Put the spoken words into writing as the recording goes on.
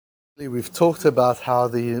We've talked about how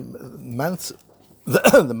the months,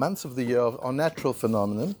 the months of the year are natural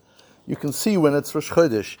phenomenon. You can see when it's Rosh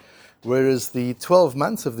Chodesh, whereas the 12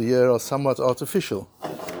 months of the year are somewhat artificial.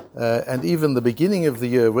 And even the beginning of the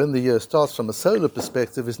year, when the year starts from a solar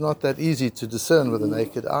perspective, is not that easy to discern with the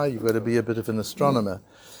naked eye. You've got to be a bit of an astronomer.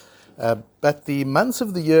 But the months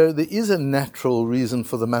of the year, there is a natural reason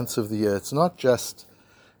for the months of the year. It's not just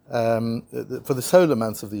for the solar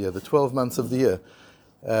months of the year, the 12 months of the year.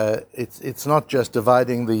 It's not just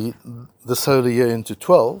dividing the solar year into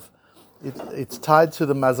 12. It's tied to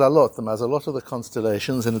the mazalot. The mazalot are the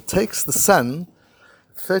constellations, and it takes the sun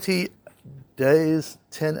 30 days,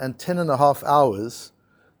 10 and a half hours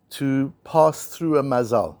to pass through a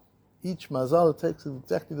mazal. Each mazal takes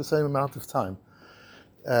exactly the same amount of time.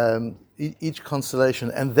 Each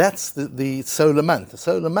constellation, and that's the solar month. The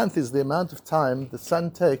solar month is the amount of time the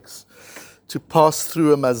sun takes to pass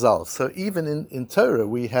through a mazal. So even in Torah,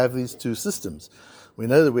 we have these two systems. We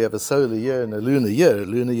know that we have a solar year and a lunar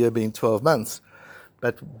year being 12 months.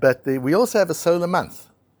 But we also have a solar month.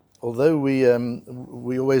 Although we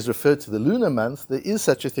always refer to the lunar month, there is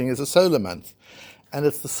such a thing as a solar month. And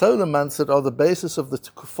it's the solar months that are the basis of the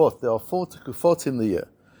Tekufot. There are 4 Tekufot in the year.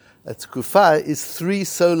 A Tekufah is 3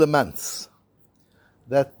 solar months.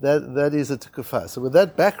 That is a Tekufah. So with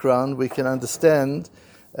that background, we can understand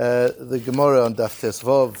the Gemara on Daf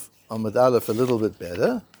Tesvav Amud Aleph a little bit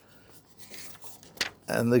better.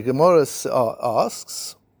 And the Gemara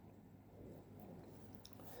asks,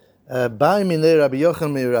 By Minei Rabbi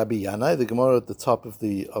Yochanan mi Rabbi Yanai, the Gemara at the top of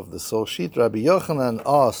the source sheet, Rabbi Yochanan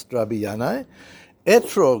asked Rabbi Yanai,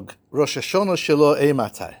 Etrog Rosh Hashanah shelo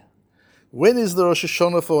eimatai. When is the Rosh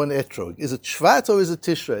Hashanah for an etrog? Is it Shvat or is it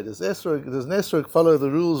Tishrei? Does an etrog follow the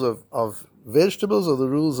rules of vegetables or the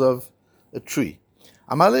rules of a tree?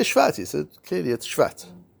 Amalei Shvat, he said, clearly it's Shvat.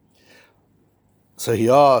 So he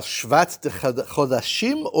asked, Shvat de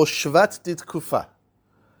Chodashim or Shvat de Tkufa?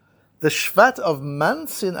 The Shvat of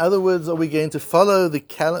months, in other words, are we going to follow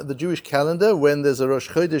the Jewish calendar when there's a Rosh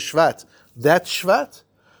Chodesh Shvat, that Shvat?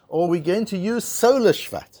 Or are we going to use solar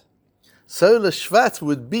Shvat? Solar Shvat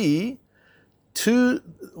would be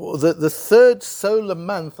the third solar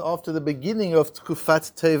month after the beginning of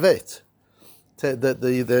Tkufat Tevet.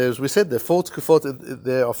 As we said, there are 4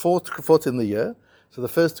 Tkufot in the year. So the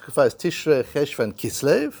first Tkufah is Tishrei, Cheshvan, and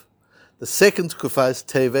Kislev. The second Tkufah is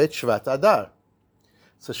Tevet, Shvat, Adar.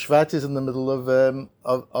 So Shvat is in the middle of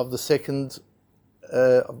the second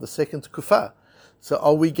Tkufah. So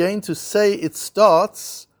are we going to say it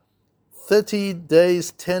starts 30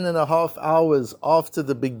 days, 10 and a half hours after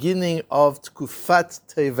the beginning of Tkufat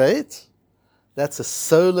Tevet? That's a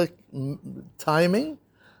solar timing.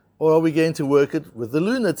 Or are we going to work it with the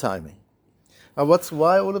lunar timing? Now,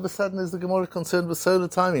 why all of a sudden is the Gemara concerned with solar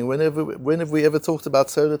timing? When have we ever talked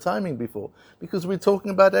about solar timing before? Because we're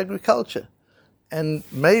talking about agriculture. And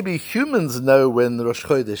maybe humans know when the Rosh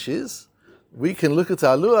Chodesh is. We can look at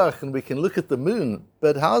our luach and we can look at the moon.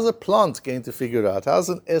 But how's a plant going to figure out? How's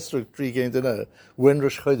an esrog tree going to know when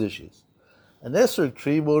Rosh Chodesh is? An esrog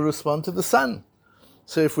tree will respond to the sun.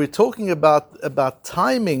 So if we're talking about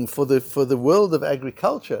timing for the world of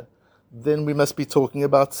agriculture, then we must be talking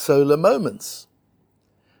about solar moments.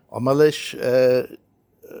 Omalesh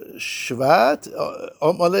Shvat,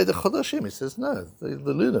 Omale de Chodashim. He says, no,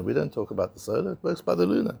 the lunar. We don't talk about the solar. It works by the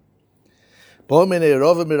lunar. Then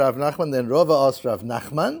Rava asked Rav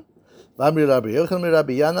Nachman,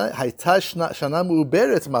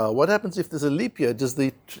 what happens if there's a leap year? Does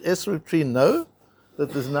the esrog tree know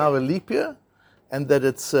that there's now a leap year? And that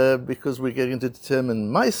it's because we're going to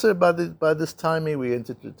determine Meiser by this timing, we're going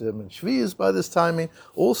to determine Shvi'is by this timing,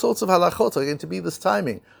 all sorts of halachot are going to be this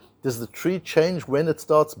timing. Does the tree change when it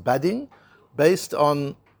starts budding based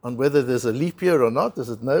on whether there's a leap year or not? Does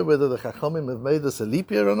it know whether the Chachamim have made this a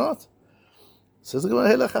leap year or not? Says the Gemara,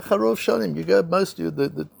 you go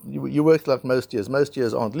you work like most years. Most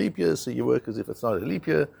years aren't leap years, so you work as if it's not a leap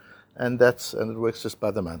year, and it works just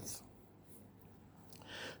by the month.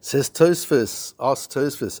 Says Tosfos, ask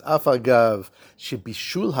Tosfos, Afagav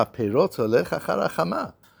shebishul haperot holech achar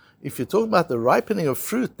hachama. If you're talking about the ripening of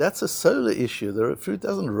fruit, that's a solar issue. The fruit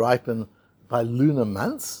doesn't ripen by lunar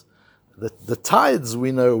months. The tides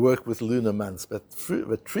we know work with lunar months, but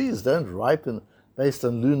trees don't ripen based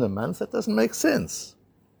on lunar months. That doesn't make sense.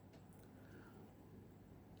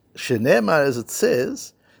 Shenema, as it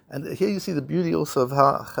says, and here you see the beauty also of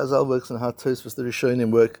how Chazal works and how Tosfos the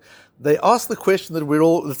Rishonim work. They ask the question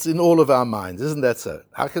that's in all of our minds, isn't that so?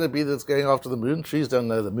 How can it be that it's going after the moon? Trees don't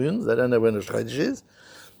know the moon; they don't know when Rosh Chodesh is.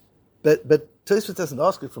 But Tosfos doesn't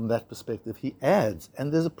ask it from that perspective. He adds,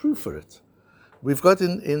 and there's a proof for it. We've got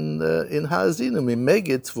in Ha'azinu,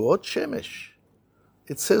 Mimeged Tvuot Shemesh.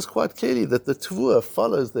 It says quite clearly that the Tvua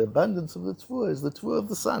follows, the abundance of the Tvua is the Tvua of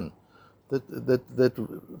the sun. That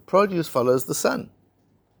produce follows the sun.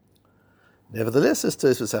 Nevertheless, it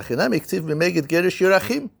says, the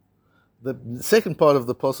second part of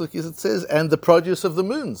the pasuk is, it says, and the produce of the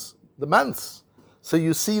moons, the months. So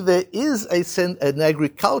you see there is an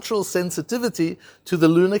agricultural sensitivity to the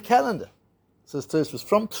lunar calendar. Says Tosfos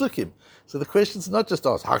from Psukim. So the question is not just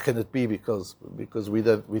asked, how can it be because we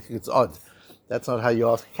think it's odd. That's not how you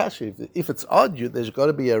ask Kasha. If it's odd, there's got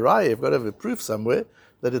to be a raya, you've got to have a proof somewhere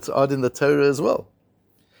that it's odd in the Torah as well.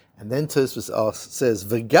 And then Tosfos says,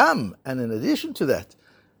 V'gam, and in addition to that,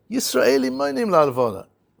 Yisraeli monim la'alvona.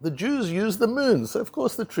 The Jews use the moon, so of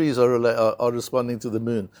course the trees are responding to the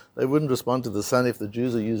moon. They wouldn't respond to the sun if the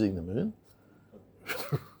Jews are using the moon.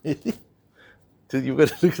 Really? You've got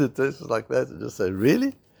to look at the Tosfos like that and just say,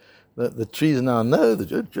 really? The trees now know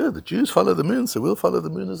the Jews follow the moon, so we'll follow the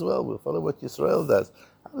moon as well. We'll follow what Yisrael does.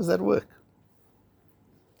 How does that work?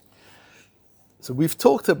 So we've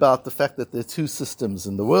talked about the fact that there are two systems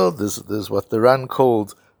in the world. There's what the Ran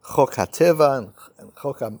called Chok HaTeva and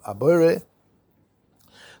Chok HaBoreh,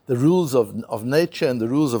 the rules of nature and the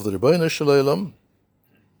rules of the Ribono Shel Olam.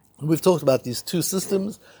 We've talked about these two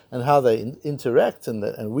systems and how they interact,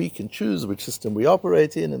 and we can choose which system we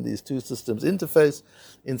operate in, and these two systems interface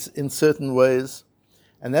in certain ways.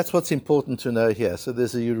 And that's what's important to know here. So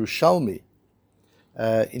there's a Yerushalmi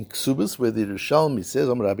in Ksubas where the Yerushalmi says,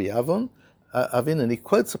 Rabbi Avin, and he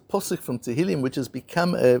quotes a posuk from Tehillim, which has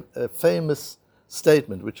become a famous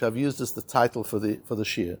statement, which I've used as the title for the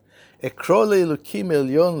shir. Ekro le'elokim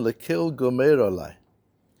elyon lekel gomer olai.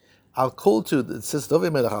 It says,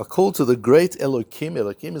 I'll call to the great Elokim.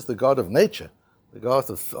 Elokim is the God of nature, the God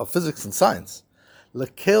of physics and science.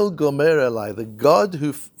 Lekel gomer olai, the God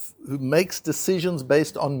who makes decisions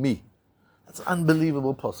based on me. That's an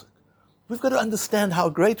unbelievable posuk. We've got to understand how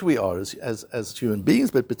great we are as human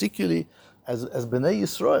beings, but particularly as Bnei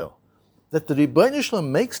Yisrael, that the Ribono Shel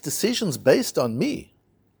Olam makes decisions based on me.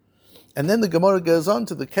 And then the Gemara goes on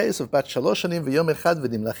to the case of Bat Shalosh Shanim v'Yom Echad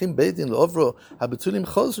v'Nimlachim Beit Din L'Ovro HaBetulim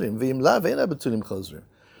Chozrim v'Im La Ve'en HaBetulim Chozrim.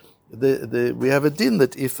 We have a din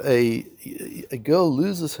that if a girl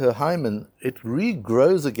loses her hymen, it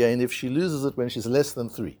regrows again if she loses it when she's less than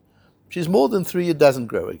 3. If she's more than 3, it doesn't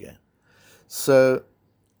grow again. So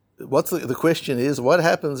what's the question is, what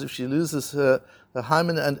happens if she loses her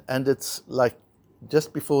hymen and it's like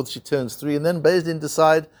just before she turns 3, and then Beis Din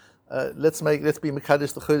decide, let's be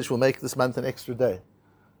Mekadesh the Chodesh, we'll make this month an extra day.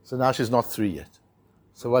 So now she's not 3 yet.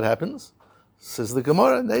 So what happens? Says the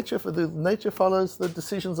Gemara, nature follows the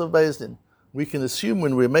decisions of Beis Din. We can assume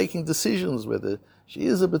when we're making decisions whether she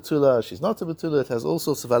is a Betula, she's not a Betula, it has all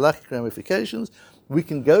sorts of halachic ramifications. We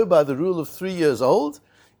can go by the rule of 3 years old,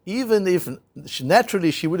 even if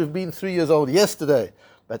naturally she would have been 3 years old yesterday.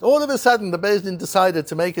 But all of a sudden the Beis Din decided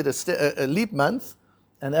to make it a leap month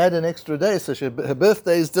and add an extra day, so her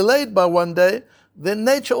birthday is delayed by 1 day. Then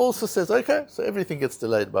nature also says, okay, so everything gets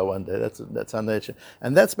delayed by 1 day. That's our nature.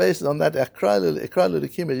 And that's based on that.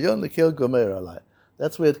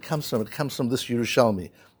 That's where it comes from. It comes from this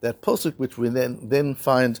Yerushalmi, that posuk which we then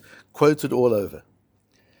find quoted all over.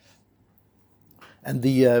 And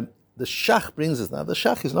the Shach brings us now. The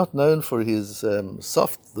Shach is not known for his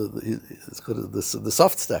soft, the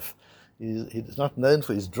soft stuff. He's not known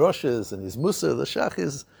for his droshes and his mussar. The Shach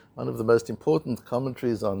is one of the most important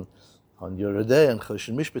commentaries on Yoreh De'ah and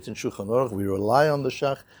Choshen Mishpat and Shulchan Aruch. We rely on the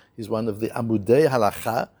Shach. He's one of the Amudei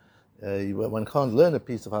Halacha. One can't learn a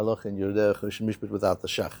piece of halacha in Yoreh De'ah or Choshen Mishpat without the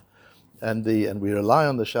Shach. And we rely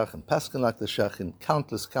on the Shach and paskin like the Shach in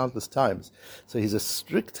countless times. So he's a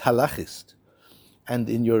strict halachist. And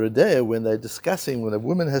in Yoreh De'ah, when they're discussing when a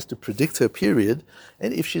woman has to predict her period,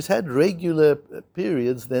 and if she's had regular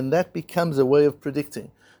periods, then that becomes a way of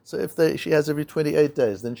predicting. So if she has every 28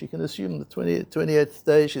 days, then she can assume the 28th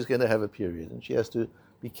day she's going to have a period, and she has to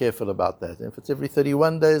be careful about that. And if it's every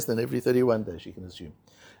 31 days, then every 31 days she can assume.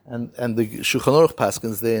 And the Shulchan Aruch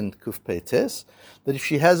paskins there in Kuf Pei Tes, that if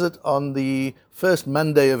she has it on the first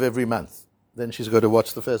Monday of every month, then she's got to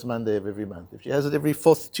watch the first Monday of every month. If she has it every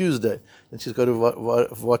 4th Tuesday, then she's got to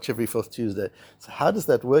watch every 4th Tuesday. So how does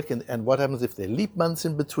that work? And what happens if there are leap months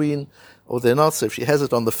in between, or they're not? So if she has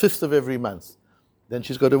it on the 5th of every month, then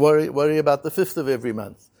she's got to worry about the 5th of every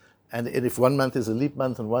month. And if 1 month is a leap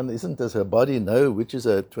month and one isn't, does her body know which is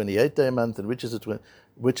a 28-day month and which is a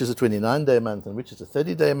 29-day month and which is a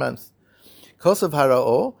 30-day month? Kosav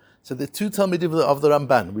Hara'or. So the two Talmidim of the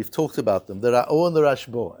Ramban, we've talked about them, the Ra'or and the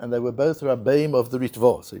Rashbo, and they were both Rabbeim of the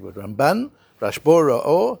Ritvo. So you got Ramban, Rashbo,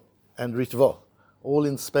 Ra'or, and Ritvo. all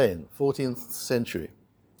in Spain, 14th century,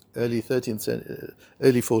 early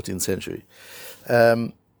 14th century.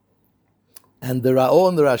 And the Ra'or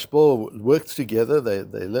and the Rashbo worked together,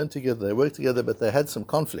 they learned together, they worked together, but they had some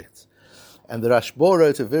conflicts. And the Rashbo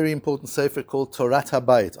wrote a very important sefer called Torat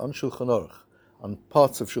HaBayit, on Shulchan Aruch, on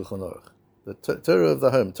parts of Shulchan Aruch, the Torah of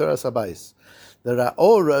the home, Torah HaBayis. The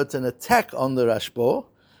Ra'or wrote an attack on the Rashbo,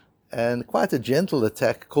 and quite a gentle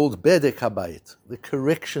attack called Bedek HaBayit, the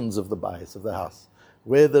corrections of the bayis, of the house.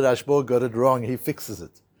 Where the Rashbo got it wrong, he fixes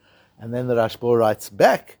it. And then the Rashbo writes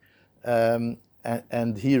back, and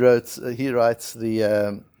he writes a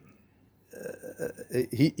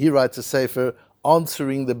sefer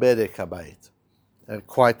answering the Bedek HaBayit,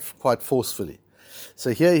 quite forcefully. So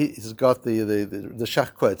here he's got the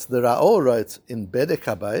Shach quotes. The Ra'or wrote in Bedek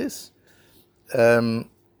HaBayis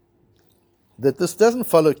that this doesn't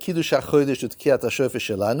follow Kiddush HaChodesh U'Tkiyat HaShofar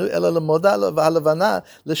Shelanu, Ela L'Modal V'Halavana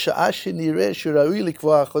L'Sha'ah Shenireh Shira'ui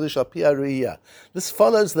L'Kvoa HaChodesh Al Pi HaRu'iyah. This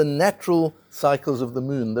follows the natural cycles of the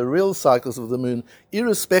moon, the real cycles of the moon,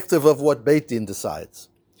 irrespective of what Beit Din decides.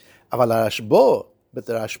 But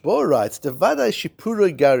the Rashbo writes, Devadai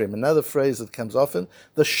Shipuro Garim, another phrase that comes often,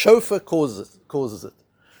 the shofar causes it.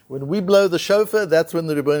 When we blow the shofar, that's when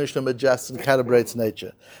the Rebbeinu Shalom adjusts and calibrates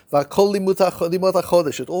nature.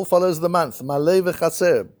 It all follows the month. Malei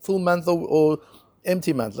v'chaser, full month or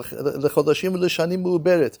empty month. L'chodashim v'l'shanim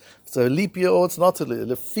u'beret. It's a leap year or it's not a leap.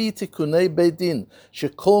 Lefi tikunei beit din,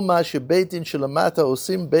 shekol ma shebeit din shelamata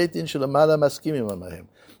osim beit din shelamala maskimim amahem.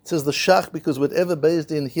 It says the shach because whatever Beis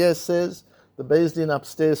Din here says, the Beis Din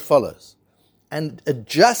upstairs follows. And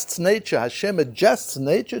adjusts nature, Hashem adjusts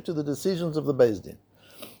nature to the decisions of the Beis Din.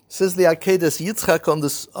 Says the Akedas Yitzchak on the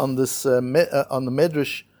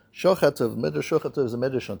Medrash Shochatov. Medrash Shochatov is a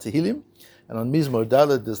Medrash on Tehillim, and on Mizmor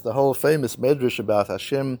Daled there's the whole famous Medrash about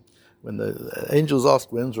Hashem. When the angels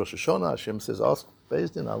ask when's Rosh Hashanah, Hashem says ask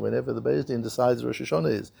Beis Din whenever the Beis Din decides Rosh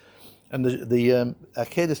Hashanah is. And the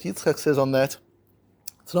Akedas Yitzchak says on that,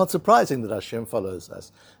 it's not surprising that Hashem follows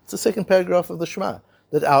us. It's the second paragraph of the Shema,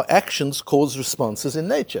 that our actions cause responses in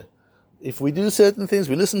nature. If we do certain things,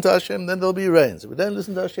 we listen to Hashem, then there'll be rains. If we don't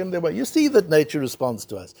listen to Hashem, there won't. You see that nature responds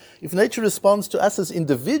to us. If nature responds to us as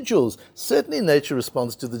individuals, certainly nature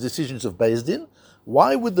responds to the decisions of Beis Din.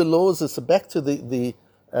 Why would the laws, so back to the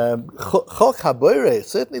Chok HaBoreh,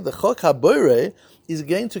 certainly the Chok HaBoreh is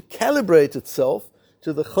going to calibrate itself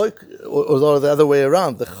to the Chok, or the other way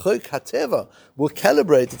around, the Chok HaTeva will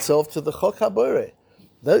calibrate itself to the Chok HaBoreh.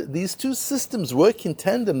 These two systems work in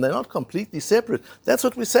tandem. They're not completely separate. That's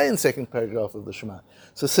what we say in second paragraph of the Shema.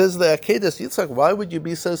 So says the Akedas Yitzchak, why would you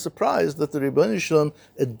be so surprised that the Rebbeinu Shalom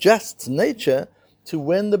adjusts nature to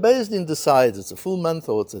when the Beis Din decides it's a full month,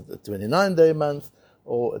 or it's a 29-day month,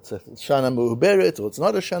 or it's a Shana Me'uberet, or it's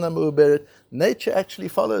not a Shana Me'uberet? Nature actually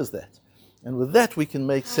follows that. And with that, we can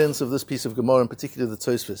make sense of this piece of Gemara, in particular the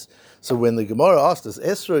Tosfos. So when the Gemara asked, does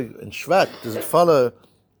Esrog and Shvat, does it follow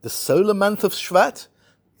the solar month of Shvat?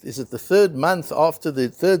 Is it the third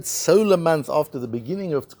solar month after the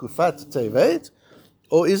beginning of Tkufat Tevet?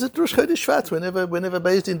 Or is it Rosh Chodesh Shvat, whenever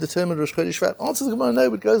Beis Din determined Rosh Chodesh Shvat? Answer the Gemara,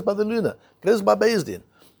 no, it goes by the lunar. It goes by Beis Din.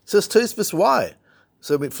 Says Tosfos, why?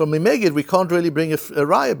 So from Mimeged, we can't really bring a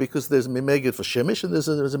raya because there's a Mimeged for Shemesh and there's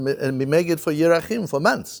a Mimeged for Yerachim, for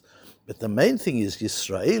months. But the main thing is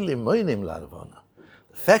Yisraelim moinim larvana.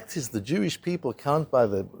 The fact is the Jewish people count by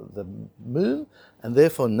the moon, and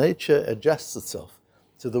therefore nature adjusts itself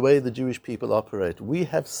to the way the Jewish people operate. We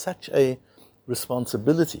have such a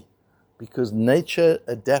responsibility because nature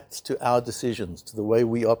adapts to our decisions, to the way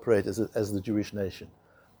we operate as the Jewish nation,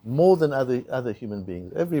 more than other human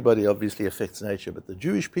beings. Everybody obviously affects nature, but the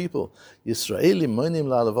Jewish people, Yisraelim moinim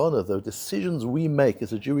la'alavona, the decisions we make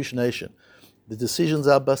as a Jewish nation, the decisions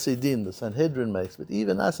our Basidin, the Sanhedrin makes, but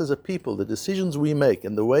even us as a people, the decisions we make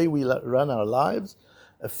and the way we run our lives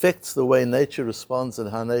affects the way nature responds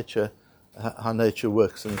and how nature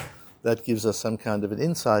works, and that gives us some kind of an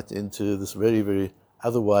insight into this very, very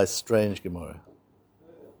otherwise strange Gemara.